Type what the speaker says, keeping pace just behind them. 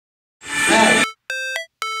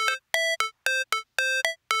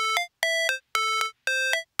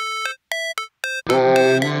Never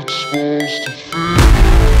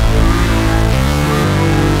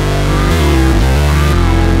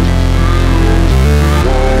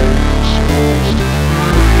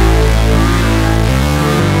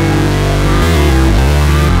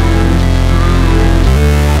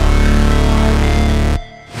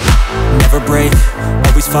break,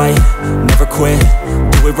 always fight, never quit,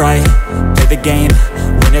 do it right, play the game,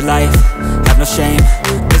 win it life, have no shame,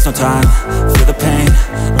 there's no time, feel the pain,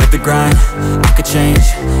 live the grind, I could change,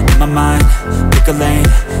 in my mind, pick a lane,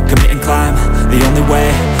 commit and climb, the only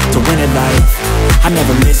way to win it life. I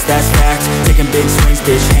never miss, that's fact, taking big swings,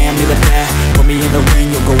 bitch, hand me the bat, put me in the ring,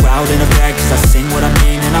 you'll go out in a bag, cause I sing what I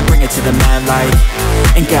mean and I bring it to the mad light.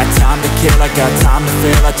 Ain't got time to kill, I got time to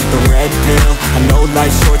feel, I took the red pill, I know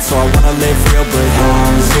life's short so I wanna live real, but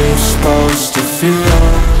how's it supposed to feel?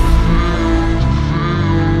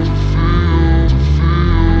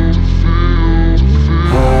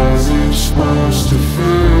 How's it supposed to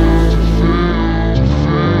feel?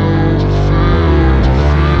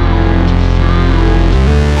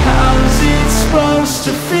 How's it supposed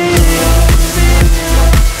to feel?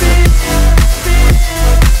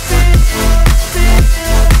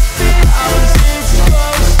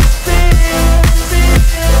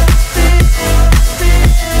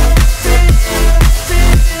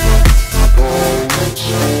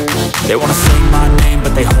 They wanna say my name,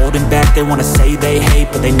 but they holding back. They wanna say they hate,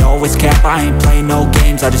 but they know it's cap. I ain't play no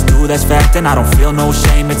games, I just do, that's fact. And I don't feel no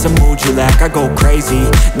shame, it's a mood you lack. I go crazy,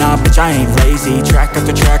 nah bitch I ain't lazy. Track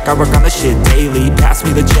after track, I work on this shit daily. Pass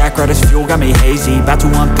me the jack, right as fuel, got me hazy. About to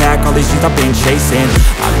unpack all these things I've been chasing.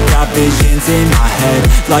 I've got visions in my head,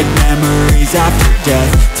 like memories after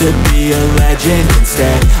death. To be a legend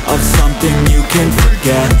instead of something you can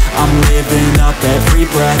forget. I'm living up every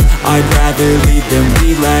breath, I'd rather lead than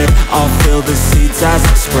be led. I'll fill the seeds as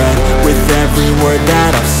I spread, with every word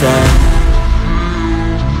that I've said.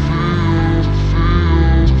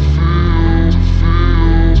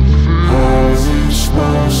 How's it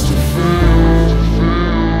supposed to feel?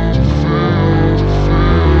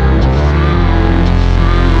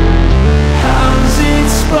 How's it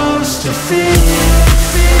supposed to feel?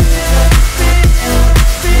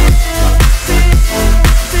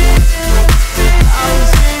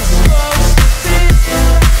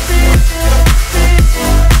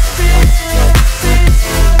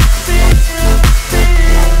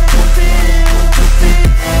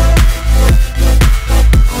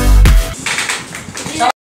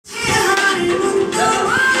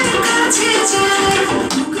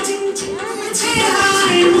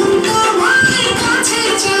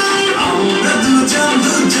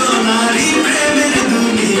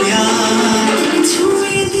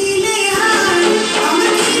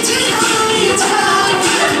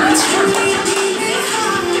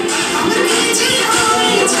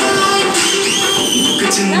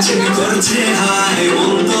 চিনচিন করছে হায়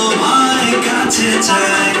মন তোমায় কাছে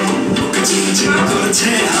চায়, চিনচিন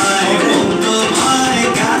করছে হায় মন তোমায়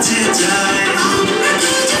কাছে চায়।